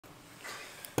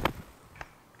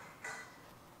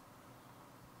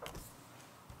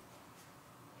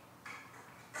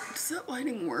Does that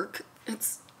lighting work?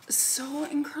 It's so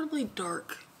incredibly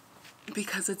dark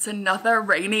because it's another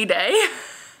rainy day.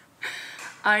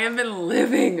 I have been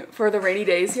living for the rainy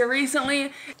days here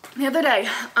recently. The other day,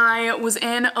 I was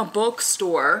in a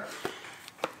bookstore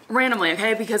randomly,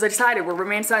 okay, because I decided we're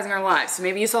romanticizing our lives. So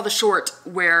maybe you saw the short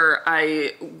where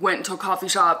I went to a coffee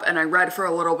shop and I read for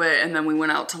a little bit and then we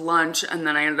went out to lunch and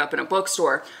then I ended up in a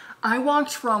bookstore. I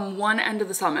walked from one end of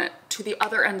the summit to the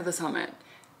other end of the summit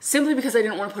simply because I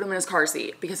didn't want to put him in his car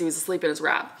seat because he was asleep in his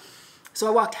wrap. So I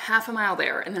walked half a mile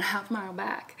there and then half a mile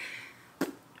back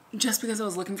just because I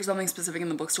was looking for something specific in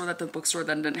the bookstore that the bookstore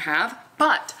then didn't have.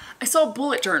 But I saw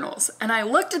bullet journals and I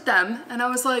looked at them and I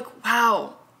was like,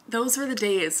 wow, those were the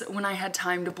days when I had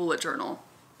time to bullet journal.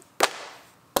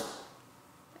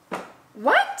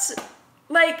 What?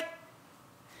 Like,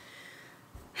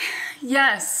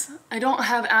 yes, I don't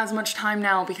have as much time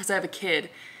now because I have a kid,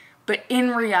 but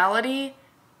in reality,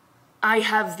 I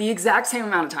have the exact same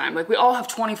amount of time. Like, we all have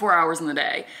 24 hours in the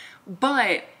day,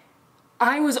 but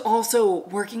I was also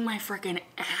working my freaking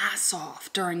ass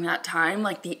off during that time.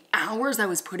 Like, the hours I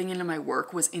was putting into my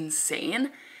work was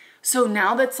insane. So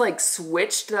now that's like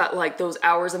switched, that like those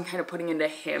hours I'm kind of putting into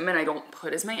him and I don't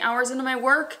put as many hours into my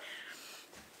work,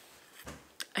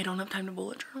 I don't have time to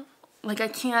bullet journal. Like, I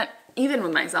can't, even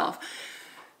with myself.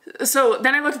 So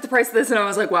then I looked at the price of this and I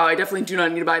was like, wow, I definitely do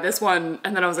not need to buy this one.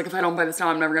 And then I was like, if I don't buy this now,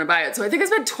 I'm never gonna buy it. So I think I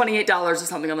spent $28 or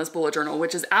something on this bullet journal,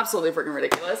 which is absolutely freaking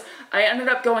ridiculous. I ended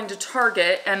up going to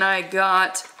Target and I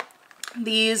got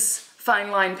these fine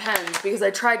line pens because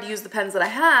I tried to use the pens that I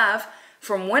have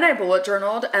from when I bullet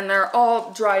journaled and they're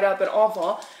all dried up and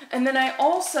awful. And then I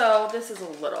also, this is a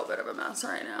little bit of a mess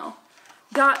right now,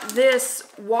 got this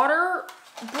water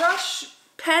brush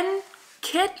pen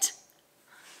kit.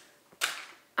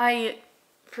 I,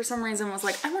 for some reason, was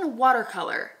like, I want a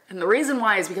watercolor. And the reason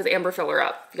why is because Amber filled her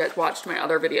up. If you guys watched my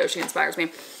other video, she inspires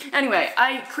me. Anyway,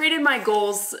 I created my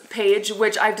goals page,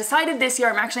 which I've decided this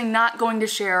year I'm actually not going to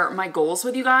share my goals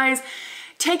with you guys.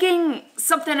 Taking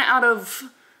something out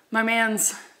of my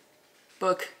man's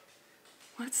book.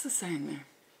 What's the saying there?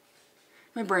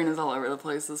 My brain is all over the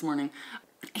place this morning.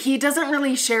 He doesn't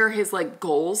really share his like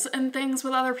goals and things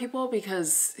with other people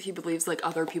because he believes like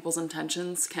other people's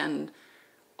intentions can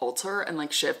alter and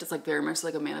like shift. It's like very much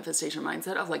like a manifestation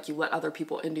mindset of like you let other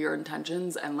people into your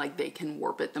intentions and like they can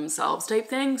warp it themselves type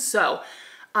thing. So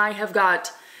I have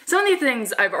got some of these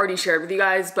things I've already shared with you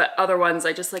guys, but other ones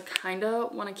I just like kind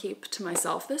of want to keep to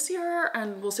myself this year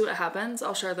and we'll see what happens.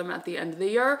 I'll share them at the end of the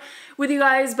year with you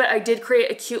guys, but I did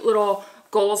create a cute little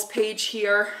goals page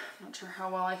here. I'm not sure how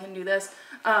well I can do this.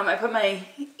 I put my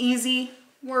easy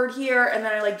word here and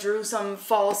then I like drew some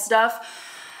fall stuff.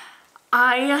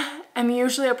 I am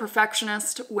usually a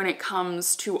perfectionist when it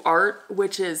comes to art,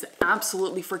 which is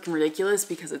absolutely freaking ridiculous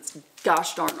because it's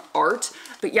gosh darn art.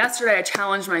 But yesterday I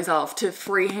challenged myself to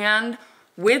freehand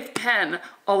with pen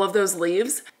all of those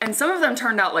leaves and some of them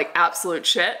turned out like absolute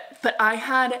shit, but I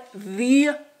had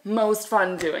the most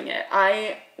fun doing it.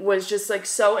 I was just like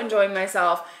so enjoying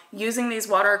myself using these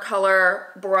watercolor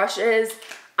brushes.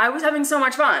 I was having so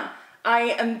much fun. I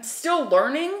am still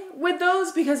learning with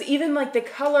those because even like the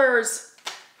colors,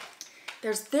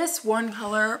 there's this one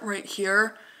color right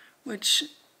here, which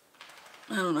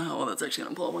I don't know how well that's actually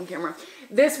gonna pull up on camera.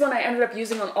 This one I ended up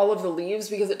using on all of the leaves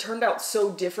because it turned out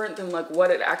so different than like what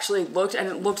it actually looked, and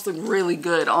it looks like really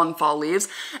good on fall leaves.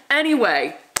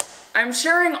 Anyway, I'm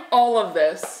sharing all of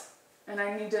this and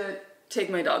I need to take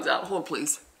my dogs out. Hold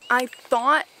please. I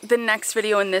thought the next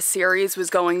video in this series was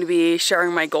going to be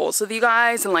sharing my goals with you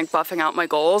guys and like buffing out my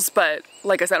goals, but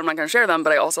like I said, I'm not gonna share them,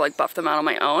 but I also like buff them out on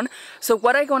my own. So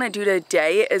what I'm gonna do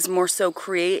today is more so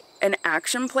create an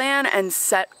action plan and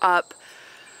set up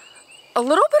a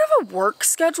little bit of a work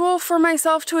schedule for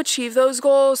myself to achieve those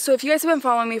goals. So if you guys have been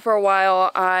following me for a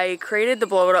while, I created the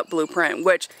Blow It Up Blueprint,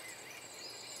 which,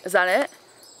 is that it?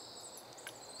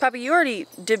 Poppy, you already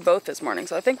did both this morning,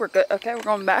 so I think we're good. Okay, we're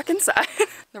going back inside.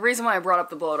 The reason why I brought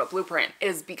up the Blow It Up Blueprint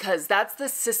is because that's the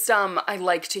system I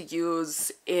like to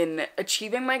use in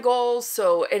achieving my goals.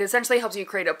 So it essentially helps you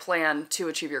create a plan to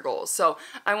achieve your goals. So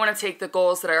I want to take the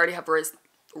goals that I already have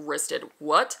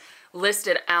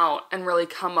listed out and really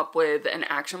come up with an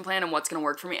action plan and what's going to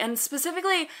work for me. And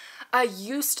specifically, I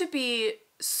used to be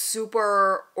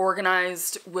super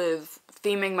organized with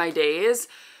theming my days.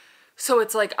 So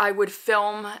it's like I would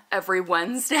film every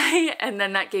Wednesday and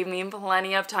then that gave me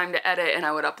plenty of time to edit and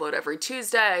I would upload every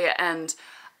Tuesday, and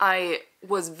I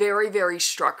was very, very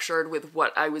structured with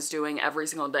what I was doing every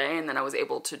single day, and then I was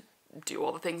able to do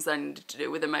all the things that I needed to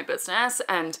do within my business.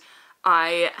 And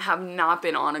I have not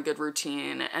been on a good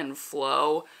routine and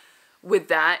flow with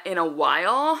that in a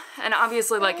while. And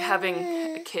obviously like having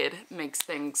a kid makes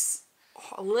things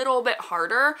a little bit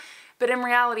harder, but in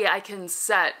reality I can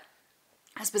set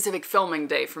a specific filming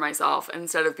day for myself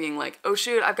instead of being like, oh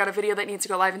shoot, I've got a video that needs to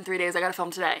go live in 3 days, I gotta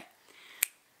film today.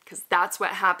 Because that's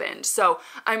what happened. So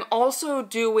I'm also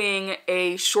doing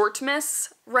a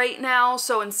Shortmas right now.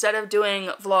 So instead of doing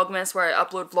Vlogmas where I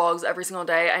upload vlogs every single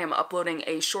day, I am uploading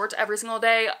a short every single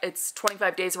day. It's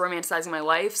 25 days of romanticizing my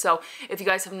life. So if you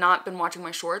guys have not been watching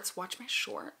my shorts, watch my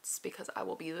shorts because I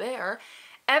will be there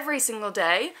every single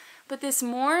day. But this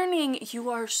morning, you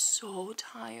are so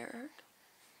tired.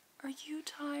 Are you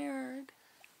tired?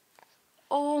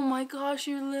 Oh my gosh,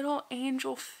 your little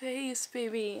angel face,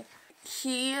 baby.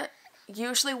 He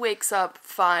usually wakes up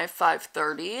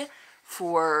 5:30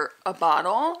 for a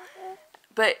bottle,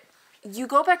 but you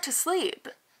go back to sleep.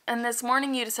 And this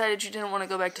morning you decided you didn't want to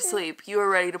go back to sleep. You were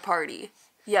ready to party.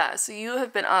 Yeah, so you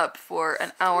have been up for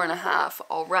an hour and a half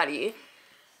already.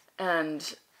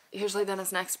 And usually then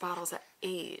his next bottle's at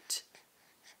 8.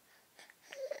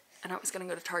 And I was going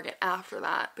to go to Target after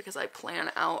that because I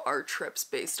plan out our trips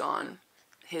based on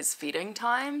his feeding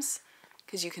times.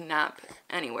 Because you can nap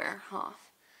anywhere, huh?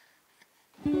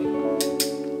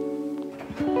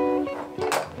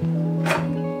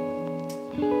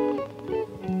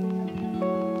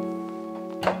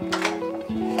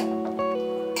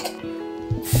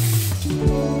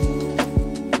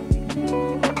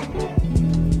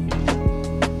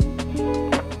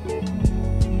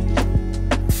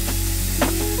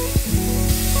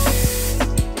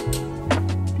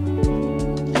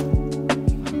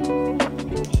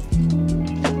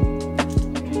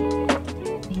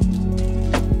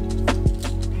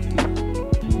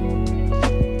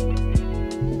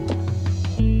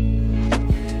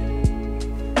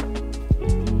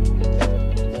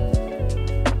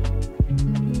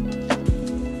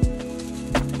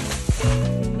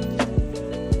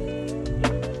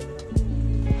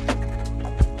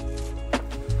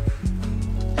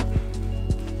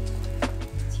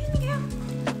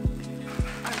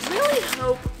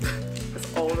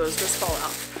 Just fall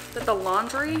out. That the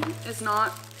laundry is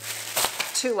not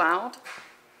too loud.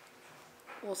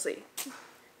 We'll see.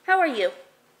 How are you?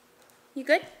 You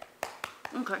good?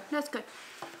 Okay, that's good.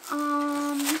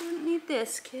 You didn't need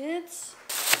this, kids.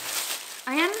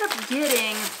 I ended up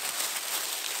getting...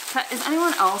 Is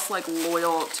anyone else like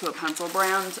loyal to a pencil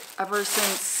brand ever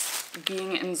since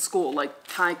being in school? Like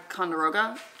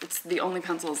Ticonderoga? It's the only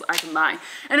pencils I can buy.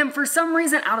 And I'm for some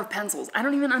reason out of pencils. I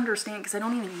don't even understand because I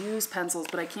don't even use pencils,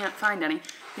 but I can't find any.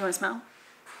 You want to smell?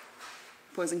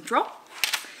 Poison control.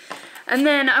 And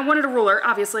then I wanted a ruler,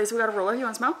 obviously, so we got a ruler. You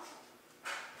want to smell?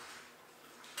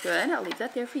 Good, I'll leave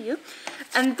that there for you.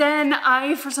 And then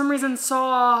I, for some reason,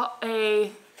 saw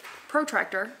a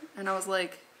protractor, and I was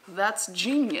like, that's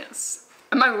genius.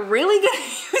 Am I really gonna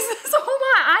use this a whole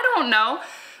lot? I don't know.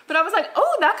 But I was like,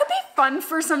 oh, that could be fun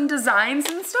for some designs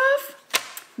and stuff.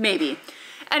 Maybe.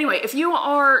 Anyway, if you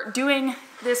are doing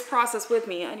this process with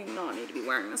me, I do not need to be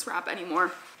wearing this wrap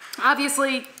anymore.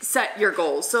 Obviously, set your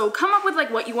goals. So come up with like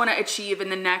what you want to achieve in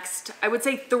the next, I would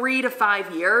say 3 to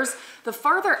 5 years. The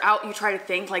farther out you try to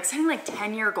think, like setting like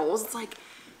 10-year goals, it's like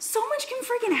so much can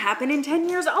freaking happen in 10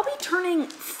 years. I'll be turning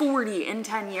 40 in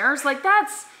 10 years. Like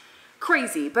that's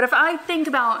crazy. But if I think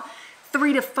about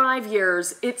 3 to 5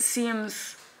 years, it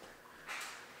seems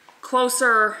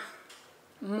closer,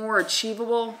 more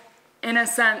achievable in a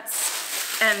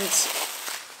sense,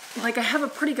 and like I have a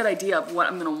pretty good idea of what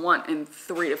I'm gonna want in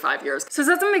 3 to 5 years. So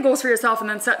set some big goals for yourself and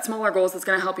then set smaller goals that's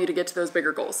gonna help you to get to those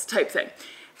bigger goals type thing.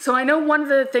 So I know one of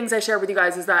the things I share with you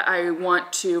guys is that I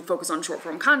want to focus on short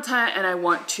form content and I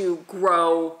want to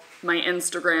grow my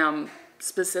Instagram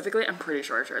specifically. I'm pretty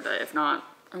sure I shared that. If not,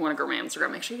 I wanna grow my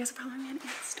Instagram. Make sure you guys are following me on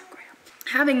Instagram.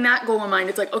 Having that goal in mind,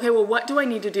 it's like, okay, well, what do I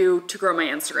need to do to grow my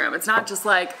Instagram? It's not just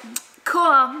like, cool,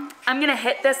 I'm gonna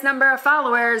hit this number of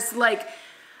followers. Like,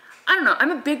 I don't know,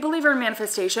 I'm a big believer in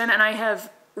manifestation, and I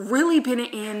have really been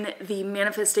in the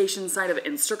manifestation side of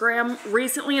Instagram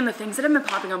recently, and the things that have been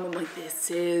popping up, I'm like, this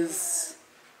is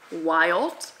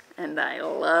wild, and I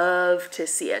love to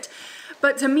see it.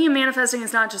 But to me, manifesting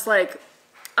is not just like,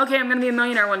 okay, I'm gonna be a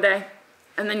millionaire one day,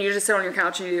 and then you just sit on your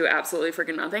couch and you do absolutely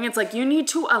freaking nothing. It's like you need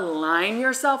to align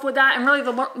yourself with that. And really,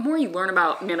 the more you learn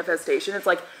about manifestation, it's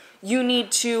like you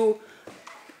need to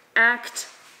act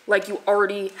like you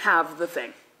already have the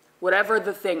thing, whatever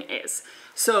the thing is.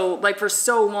 So like for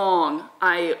so long,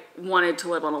 I wanted to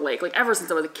live on a lake. Like ever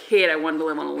since I was a kid, I wanted to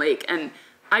live on a lake. And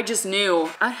I just knew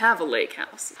I have a lake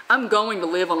house. I'm going to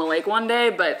live on a lake one day,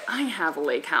 but I have a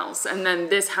lake house. And then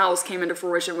this house came into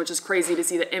fruition, which is crazy to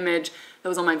see the image that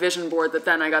was on my vision board that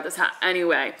then I got this hat.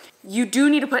 Anyway, you do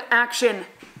need to put action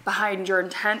behind your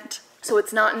intent. So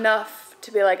it's not enough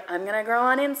to be like, I'm gonna grow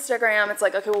on Instagram. It's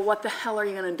like, okay, well, what the hell are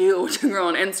you gonna do to grow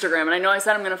on Instagram? And I know I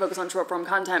said I'm gonna focus on short form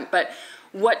content, but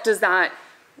what does that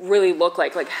really look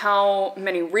like? Like, how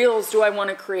many reels do I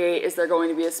want to create? Is there going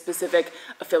to be a specific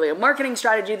affiliate marketing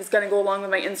strategy that's going to go along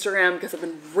with my Instagram? Because I've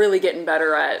been really getting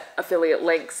better at affiliate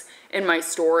links in my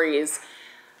stories.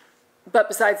 But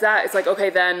besides that, it's like, okay,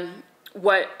 then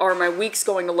what are my weeks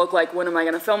going to look like? When am I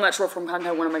going to film that short form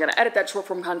content? When am I going to edit that short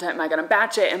form content? Am I going to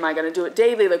batch it? Am I going to do it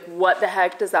daily? Like, what the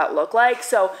heck does that look like?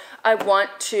 So I want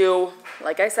to,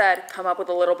 like I said, come up with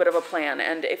a little bit of a plan.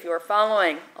 And if you're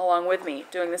following along with me,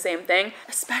 doing the same thing,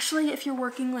 especially if you're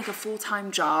working like a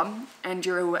full-time job and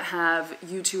you have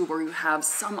YouTube or you have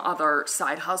some other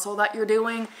side hustle that you're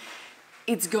doing,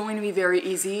 it's going to be very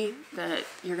easy that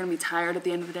you're going to be tired at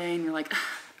the end of the day and you're like,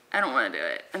 I don't want to do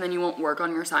it. And then you won't work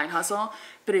on your side hustle.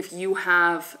 But if you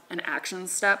have an action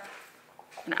step,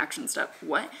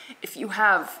 what? If you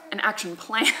have an action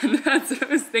plan, that's what I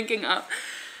was thinking of,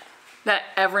 that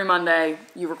every Monday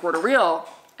you record a reel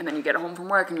and then you get home from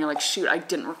work and you're like, shoot, I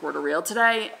didn't record a reel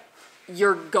today.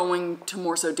 You're going to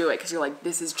more so do it because you're like,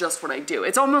 this is just what I do.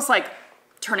 It's almost like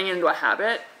turning it into a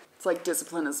habit. It's like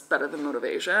discipline is better than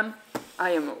motivation. I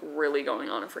am really going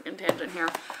on a freaking tangent here.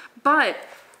 But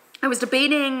I was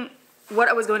debating what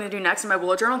I was going to do next in my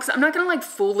bullet journal because I'm not going to like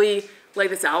fully lay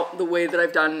this out the way that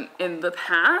I've done in the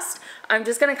past. I'm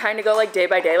just going to kind of go like day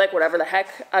by day, like whatever the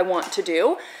heck I want to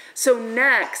do. So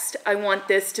next, I want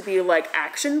this to be like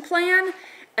action plan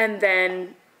and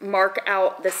then mark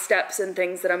out the steps and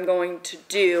things that I'm going to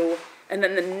do. And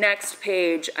then the next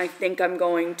page, I think I'm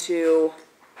going to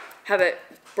have it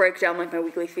break down like my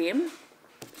weekly theme.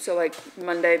 So like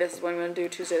Monday, this is what I'm going to do.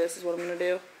 Tuesday, this is what I'm going to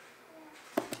do.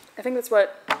 I think that's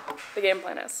what the game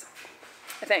plan is.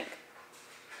 I think.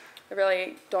 I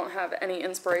really don't have any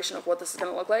inspiration of what this is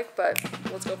going to look like, but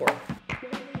let's go for it.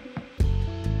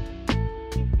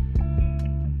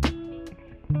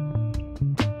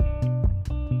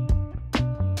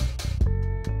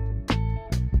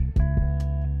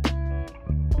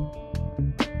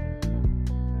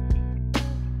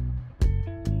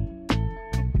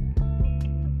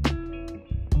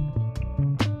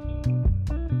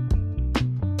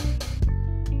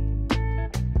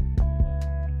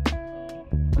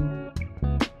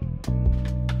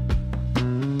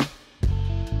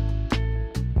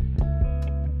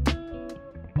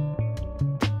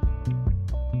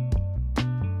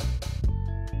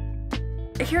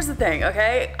 Here's the thing,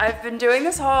 okay? I've been doing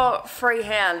this all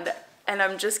freehand and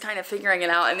I'm just kind of figuring it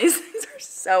out and these things are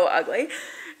so ugly.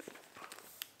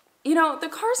 You know, the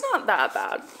car's not that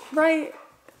bad, right?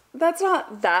 That's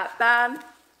not that bad.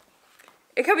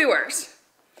 It could be worse.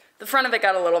 The front of it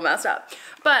got a little messed up.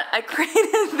 But I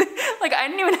created, like I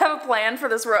didn't even have a plan for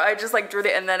this row. I just like drew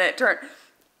it and then it turned,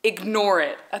 ignore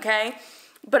it, okay?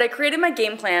 But I created my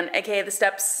game plan, aka the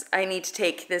steps I need to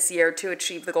take this year to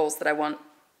achieve the goals that I want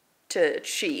to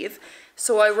achieve.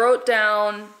 So I wrote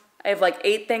down, I have like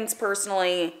 8 things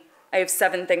personally, I have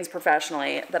 7 things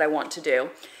professionally that I want to do.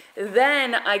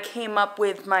 Then I came up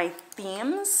with my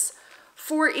themes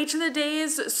for each of the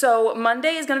days. So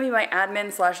Monday is gonna be my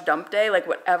admin / dump day, like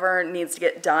whatever needs to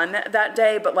get done that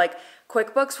day. But like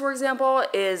QuickBooks, for example,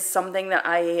 is something that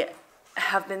I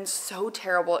have been so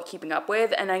terrible at keeping up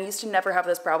with, and I used to never have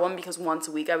this problem because once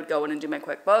a week I would go in and do my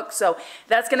QuickBooks. So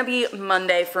that's gonna be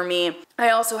Monday for me. I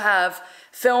also have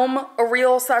film a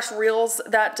reel / reels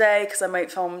that day because I might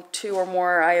film 2 or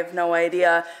more, I have no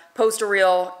idea. Post a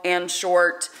reel and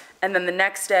short. And then the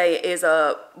next day is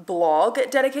a blog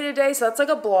dedicated day. So that's like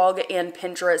a blog and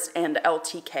Pinterest and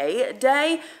LTK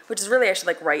day, which is really, I should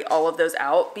like write all of those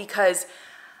out because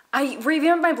I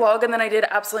revamped my blog and then I did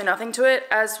absolutely nothing to it,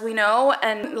 as we know,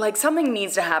 and like something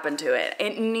needs to happen to it.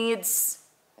 It needs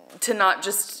to not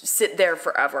just sit there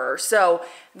forever. So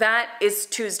that is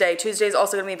Tuesday. Tuesday is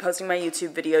also gonna be posting my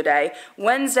YouTube video day.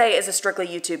 Wednesday is a strictly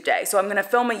YouTube day. So I'm gonna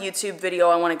film a YouTube video.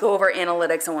 I wanna go over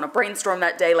analytics. I wanna brainstorm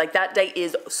that day. Like that day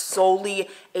is solely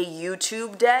a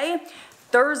YouTube day.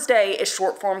 Thursday is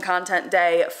short form content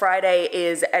day. Friday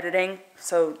is editing.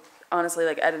 So honestly,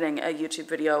 like editing a YouTube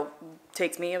video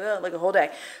takes me like a whole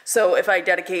day. So if I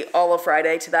dedicate all of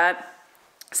Friday to that,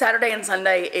 Saturday and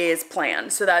Sunday is plan.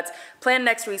 So that's plan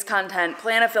next week's content,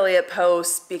 plan affiliate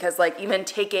posts, because like even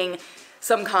taking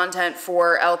some content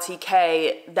for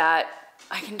LTK that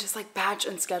I can just like batch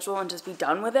and schedule and just be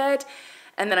done with it.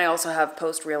 And then I also have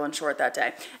post reel and short that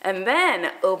day. And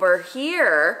then over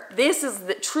here, this is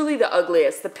truly the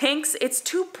ugliest. The pinks, it's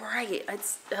too bright.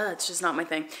 It's just not my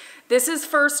thing. This is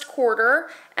first quarter,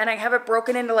 and I have it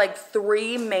broken into like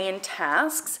 3 main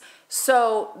tasks.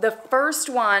 So the first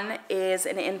one is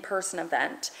an in-person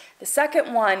event. The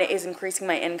second one is increasing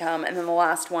my income. And then the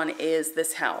last one is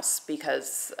this house,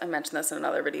 because I mentioned this in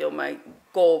another video. My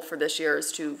goal for this year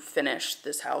is to finish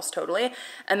this house totally.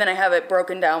 And then I have it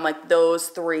broken down like those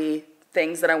 3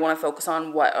 things that I want to focus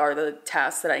on. What are the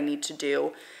tasks that I need to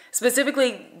do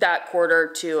specifically that quarter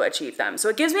to achieve them? So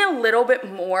it gives me a little bit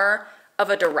more of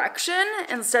a direction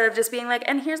instead of just being like,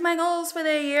 and here's my goals for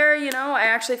the year. You know, I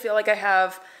actually feel like I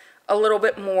have a little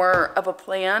bit more of a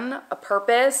plan, a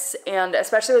purpose, and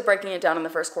especially with breaking it down in the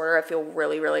first quarter, I feel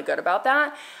really, really good about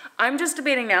that. I'm just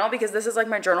debating now, because this is like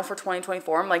my journal for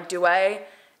 2024. I'm like, do I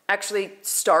actually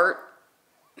start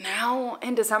now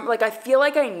in December? Like, I feel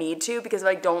like I need to, because if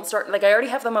I don't start, like, I already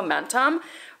have the momentum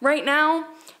right now,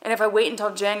 and if I wait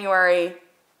until January,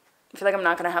 I feel like I'm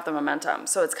not gonna have the momentum.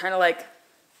 So it's kind of like,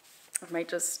 I might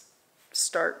just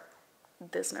start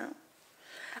this now.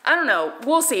 I don't know.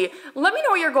 We'll see. Let me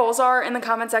know what your goals are in the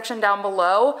comment section down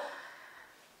below.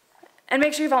 And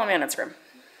make sure you follow me on Instagram.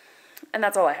 And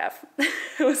that's all I have.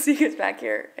 We'll see you guys back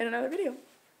here in another video.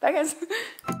 Bye, guys.